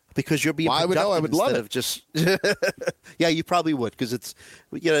because you're being Well, I would productive know. I would love instead it. of just. Yeah, you probably would because it's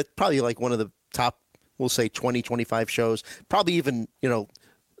probably like one of the top, we'll say 20, 25 shows. Probably even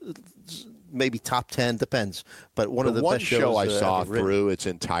maybe top 10, depends. But one of the one best shows show I saw ever written. through its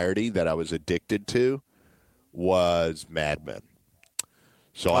entirety that I was addicted to was Mad Men.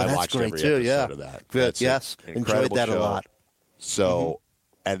 So I that's watched great every too, episode of that. Good. That's Yes, an enjoyed incredible that show. a lot. So,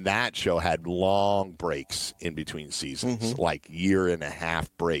 and that show had long breaks in between seasons, like year and a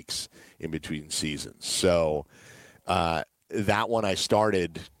half breaks in between seasons. So that one I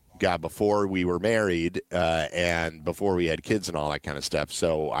started before we were married and before we had kids and all that kind of stuff.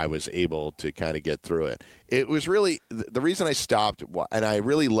 So I was able to kind of get through it. It was really the reason I stopped, and I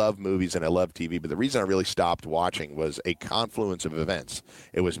really love movies and I love TV, but the reason I really stopped watching was a confluence of events.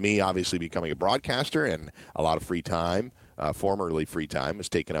 It was me obviously becoming a broadcaster and a lot of free time. Formerly free time was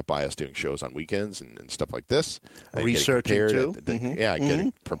taken up by us doing shows on weekends and stuff like this. Researching too.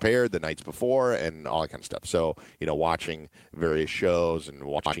 Getting prepared the nights before and all that kind of stuff. So, watching various shows and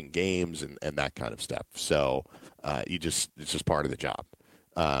watching games and that kind of stuff. So it's just part of the job.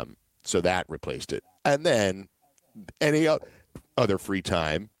 So that replaced it. And then any other free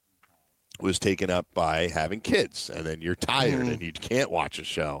time was taken up by having kids, and then you're tired and you can't watch a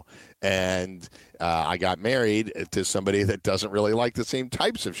show. And I got married to somebody that doesn't really like the same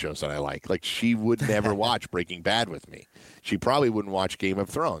types of shows that I like. Like, she would never watch Breaking Bad with me. She probably wouldn't watch Game of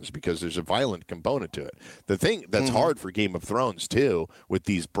Thrones because there's a violent component to it. The thing that's hard for Game of Thrones, too, with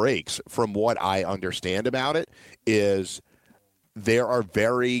these breaks, from what I understand about it, is there are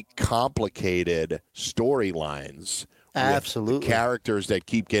very complicated storylines. Absolutely. Characters that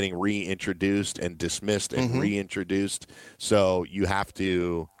keep getting reintroduced and dismissed and reintroduced. So you have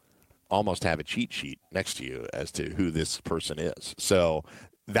to almost have a cheat sheet next to you as to who this person is. So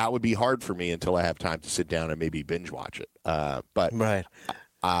that would be hard for me until I have time to sit down and maybe binge watch it. But right.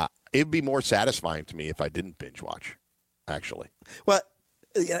 It'd be more satisfying to me if I didn't binge watch, actually. Well,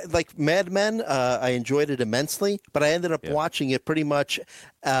 like Mad Men, I enjoyed it immensely, but I ended up watching it pretty much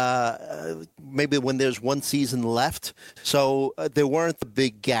maybe when there's one season left. So there weren't the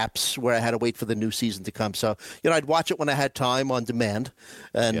big gaps where I had to wait for the new season to come. So, I'd watch it when I had time on demand.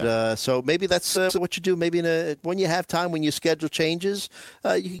 And so maybe that's what you do. Maybe when you have time, when your schedule changes,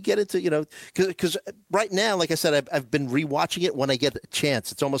 you can get into, because right now, like I said, I've been rewatching it when I get a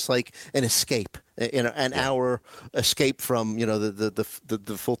chance. It's almost like an escape. An hour escape from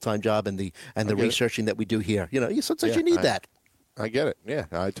the full-time job and the researching that we do here. Sometimes you need that. I get it. Yeah,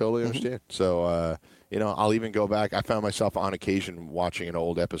 I totally understand. So I'll even go back. I found myself on occasion watching an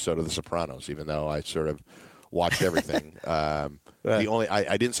old episode of The Sopranos, even though I sort of watched everything. The only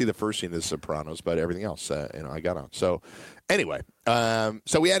I didn't see the first scene of The Sopranos, but everything else I got on. So anyway,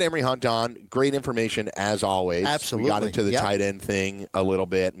 so we had Emory Hunt on. Great information as always. Absolutely. We got into the tight end thing a little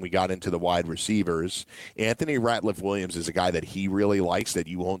bit, and we got into the wide receivers. Anthony Ratliff-Williams is a guy that he really likes that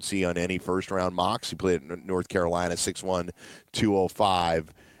you won't see on any first-round mocks. He played at North Carolina, 6'1",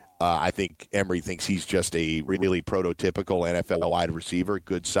 205. I think Emory thinks he's just a really prototypical NFL wide receiver.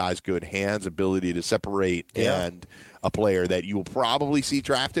 Good size, good hands, ability to separate, and a player that you will probably see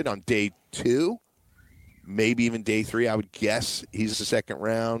drafted on day 2, maybe even day 3. I would guess he's a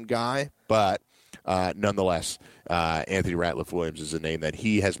second-round guy. But nonetheless, Anthony Ratliff-Williams is a name that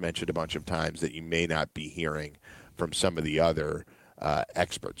he has mentioned a bunch of times that you may not be hearing from some of the other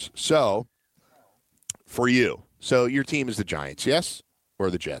experts. So, for you, your team is the Giants, yes? Or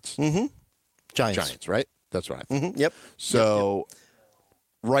the Jets? Giants, right? That's right. Yep. So,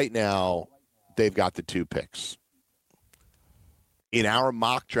 right now, they've got the 2 picks. In our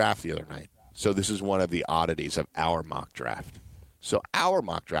mock draft the other night, so this is one of the oddities of our mock draft. So, our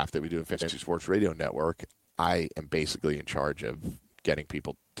mock draft that we do in Fantasy Sports Radio Network, I am basically in charge of getting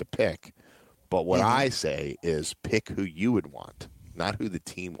people to pick. But what I say is pick who you would want, not who the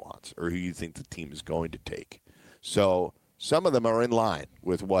team wants or who you think the team is going to take. So, some of them are in line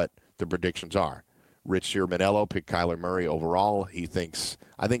with what the predictions are. Rich Manello picked Kyler Murray overall. He thinks,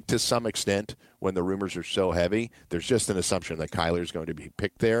 I think to some extent, when the rumors are so heavy, there's just an assumption that Kyler is going to be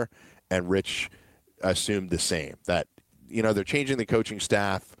picked there. And Rich assumed the same, that, they're changing the coaching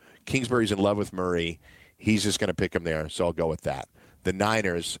staff. Kingsbury's in love with Murray. He's just going to pick him there, so I'll go with that. The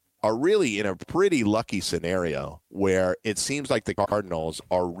Niners are really in a pretty lucky scenario where it seems like the Cardinals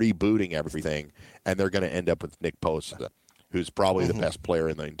are rebooting everything, and they're going to end up with Nick Bosa, who's probably the best player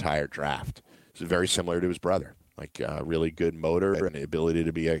in the entire draft. is very similar to his brother. Like really good motor and the ability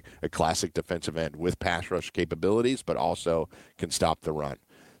to be a classic defensive end with pass rush capabilities, but also can stop the run.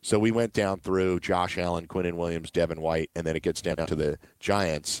 So we went down through Josh Allen, Quinnen Williams, Devin White, and then it gets down to the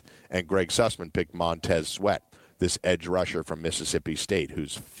Giants, and Greg Sussman picked Montez Sweat, this edge rusher from Mississippi State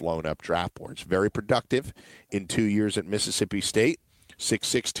who's flown up draft boards. Very productive in 2 years at Mississippi State,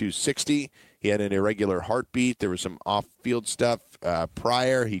 6'6", 260. He had an irregular heartbeat. There was some off-field stuff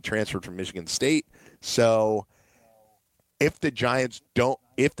prior. He transferred from Michigan State. So if the Giants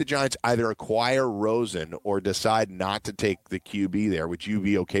either acquire Rosen or decide not to take the QB there, would you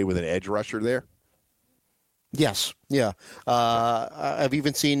be okay with an edge rusher there? Yes, yeah. I've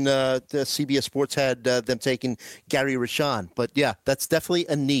even seen the CBS Sports had them taking Gary Rashan. But, yeah, that's definitely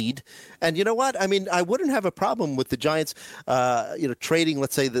a need. And you know what? I mean, I wouldn't have a problem with the Giants, trading,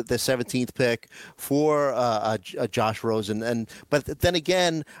 let's say, the 17th pick for a Josh Rosen. But then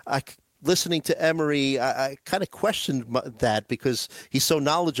again, listening to Emory, I kind of questioned that because he's so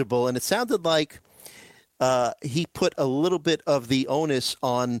knowledgeable, and it sounded like he put a little bit of the onus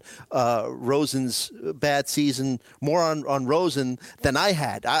on Rosen's bad season, more on Rosen than I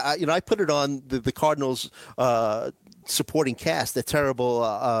had. I put it on the Cardinals' supporting cast, the terrible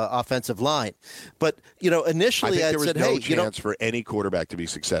offensive line. But initially I said, there was no chance for any quarterback to be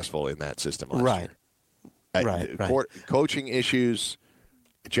successful in that system last year. Right. Coaching issues.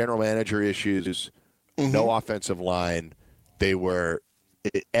 General manager issues, no offensive line. They were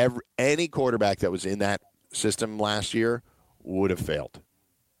any quarterback that was in that system last year would have failed.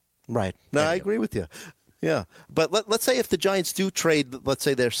 Right. No, I agree with you. Yeah. But let's say if the Giants do trade, let's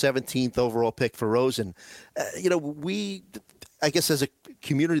say their 17th overall pick for Rosen, we, I guess as a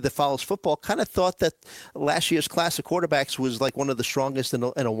community that follows football, kind of thought that last year's class of quarterbacks was like one of the strongest in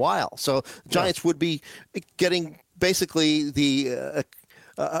a while. So Giants would be getting basically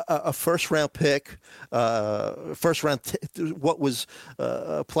a first-round pick, what was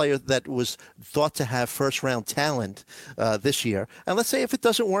a player that was thought to have first-round talent this year. And let's say if it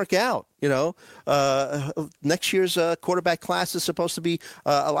doesn't work out, next year's quarterback class is supposed to be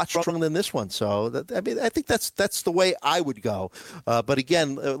a lot stronger than this one. So, I think that's the way I would go. But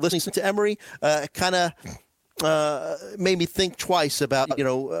again, listening to Emory, kind of made me think twice about,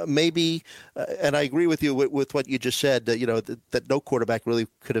 maybe, and I agree with you with what you just said, that no quarterback really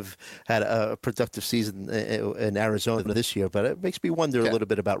could have had a productive season in Arizona this year. But it makes me wonder a little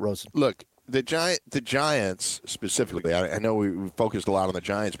bit about Rosen. Look, the Giants specifically, I know we focused a lot on the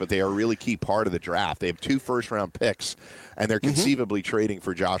Giants, but they are a really key part of the draft. They have 2 first-round picks, and they're conceivably trading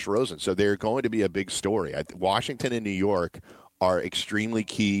for Josh Rosen. So they're going to be a big story. Washington and New York are extremely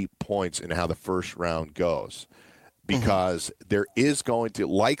key points in how the first round goes, because there is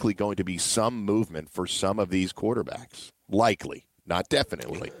likely going to be some movement for some of these quarterbacks. Likely, not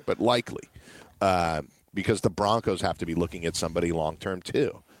definitely, but likely, because the Broncos have to be looking at somebody long-term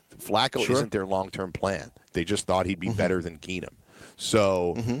too. Flacco isn't their long-term plan. They just thought he'd be better than Keenum.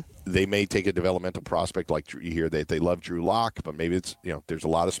 So they may take a developmental prospect like you hear that they love Drew Lock, but maybe it's, there's a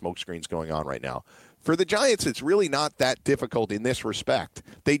lot of smoke screens going on right now. For the Giants, it's really not that difficult in this respect.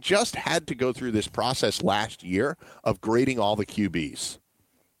 They just had to go through this process last year of grading all the QBs.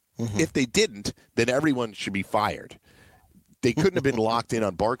 If they didn't, then everyone should be fired. They couldn't have been locked in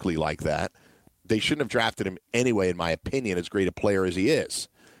on Barkley like that. They shouldn't have drafted him anyway, in my opinion, as great a player as he is.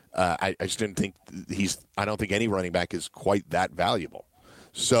 I just didn't think I don't think any running back is quite that valuable.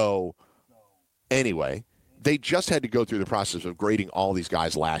 So, anyway, they just had to go through the process of grading all these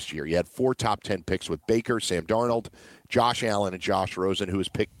guys last year. You had 4 top 10 picks with Baker, Sam Darnold, Josh Allen, and Josh Rosen, who was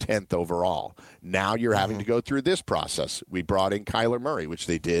picked 10th overall. Now you're having to go through this process. We brought in Kyler Murray, which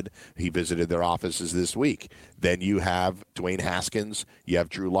they did. He visited their offices this week. Then you have Dwayne Haskins. You have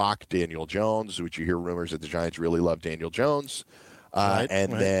Drew Lock, Daniel Jones, which you hear rumors that the Giants really love Daniel Jones.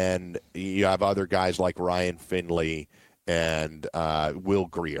 Then you have other guys like Ryan Finley and Will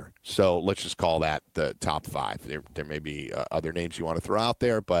Grier. So let's just call that the top 5. There may be other names you want to throw out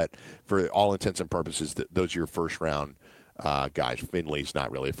there, but for all intents and purposes, those are your first-round guys. Finley's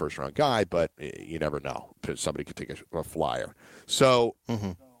not really a first-round guy, but you never know. Somebody could take a flyer. So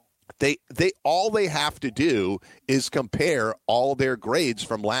they all they have to do is compare all their grades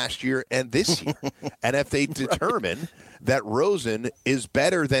from last year and this year. And if they determine that Rosen is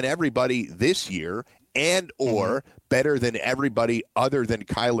better than everybody this year and or better than everybody other than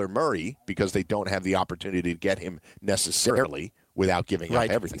Kyler Murray, because they don't have the opportunity to get him necessarily without giving up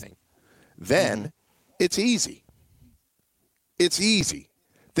everything, then it's easy. It's easy.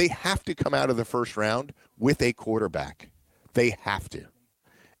 They have to come out of the first round with a quarterback. They have to.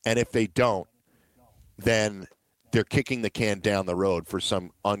 And if they don't, then they're kicking the can down the road for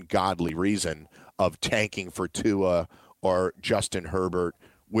some ungodly reason of tanking for Tua or Justin Herbert,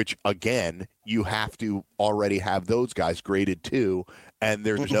 which, again, you have to already have those guys graded too, and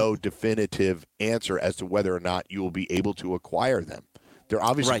there's no definitive answer as to whether or not you will be able to acquire them. They're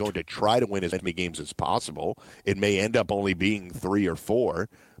obviously going to try to win as many games as possible. It may end up only being 3 or 4,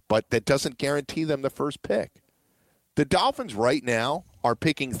 but that doesn't guarantee them the first pick. The Dolphins right now are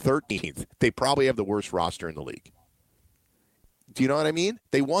picking 13th. They probably have the worst roster in the league. Do you know what I mean?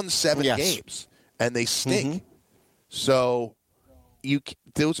 They won 7 games, and they stink. So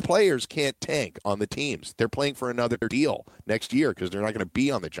those players can't tank on the teams. They're playing for another deal next year because they're not going to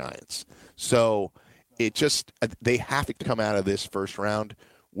be on the Giants. So they have to come out of this first round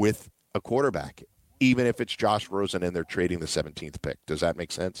with a quarterback, even if it's Josh Rosen and they're trading the 17th pick. Does that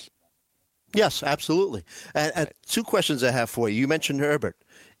make sense? Yes, absolutely. And 2 questions I have for you. You mentioned Herbert.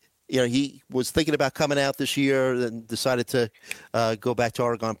 He was thinking about coming out this year and decided to go back to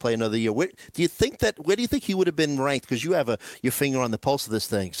Oregon and play another year. Where do you think he would have been ranked? Because you have your finger on the pulse of this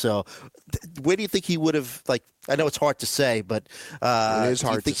thing. So where do you think he would have, I know it's hard to say, but it is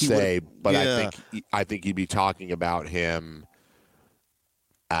hard to say, but I think you'd be talking about him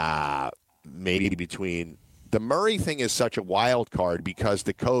maybe between. The Murray thing is such a wild card because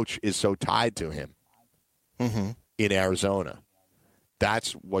the coach is so tied to him in Arizona.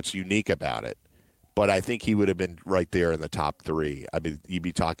 That's what's unique about it. But I think he would have been right there in the top 3. I mean, you'd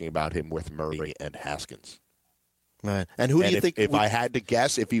be talking about him with Murray and Haskins. Right. And who do you think? If I had to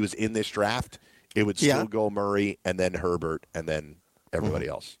guess, if he was in this draft, it would still go Murray and then Herbert and then everybody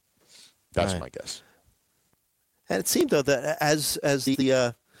else. That's my guess. And it seemed, though, that as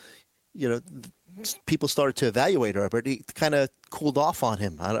the people started to evaluate Herbert, he kind of cooled off on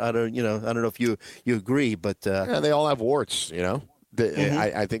him. I don't know if you agree, but they all have warts,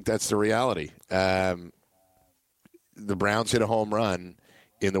 I think that's the reality. The Browns hit a home run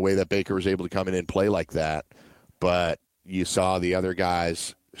in the way that Baker was able to come in and play like that, but you saw the other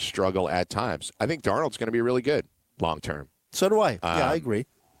guys struggle at times. I think Darnold's going to be really good long term. So do I. I agree.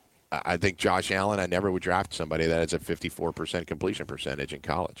 I think Josh Allen, I never would draft somebody that has a 54% completion percentage in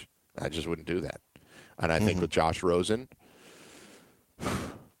college. I just wouldn't do that. And I think with Josh Rosen,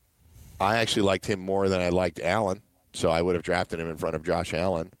 I actually liked him more than I liked Allen, so I would have drafted him in front of Josh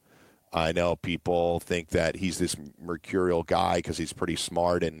Allen. I know people think that he's this mercurial guy because he's pretty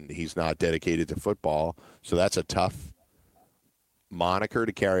smart and he's not dedicated to football. So that's a tough moniker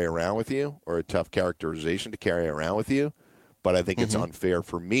to carry around with you, or a tough characterization to carry around with you. But I think it's unfair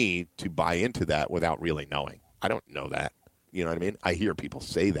for me to buy into that without really knowing. I don't know that. You know what I mean? I hear people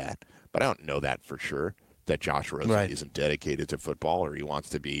say that, but I don't know that for sure, that Josh Rosen isn't dedicated to football or he wants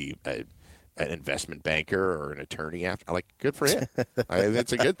to be an investment banker or an attorney. Good for him.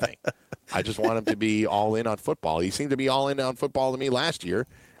 That's a good thing. I just want him to be all in on football. He seemed to be all in on football to me last year,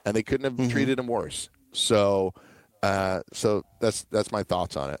 and they couldn't have treated him worse. So that's my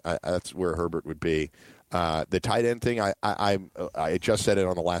thoughts on it. That's where Herbert would be. The tight end thing, I just said it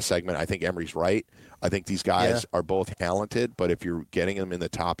on the last segment. I think Emory's right. I think these guys are both talented, but if you're getting them in the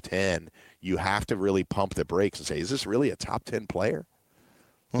top 10, you have to really pump the brakes and say, is this really a top 10 player?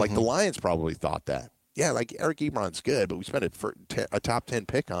 Like the Lions probably thought that. Yeah, Eric Ebron's good, but we spent a top 10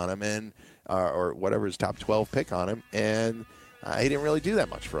 pick on him, and or whatever his top 12 pick on him, and he didn't really do that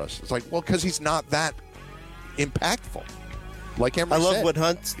much for us. It's because he's not that impactful. Like Emory said, I love what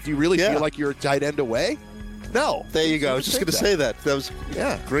Hunt. Do you really feel like you're a tight end away? No. There you go. I was just going to say that. That was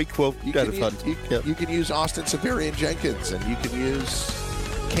a great quote. You can use Austin Severian Jenkins, and you can use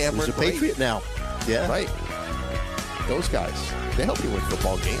Cameron. He's a Patriot now. Yeah. Right. Those guys, they help you win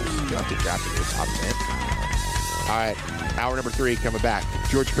football games. You don't have to draft in the top 10. All right. Hour number 3 coming back.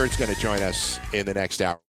 George Kurt's going to join us in the next hour.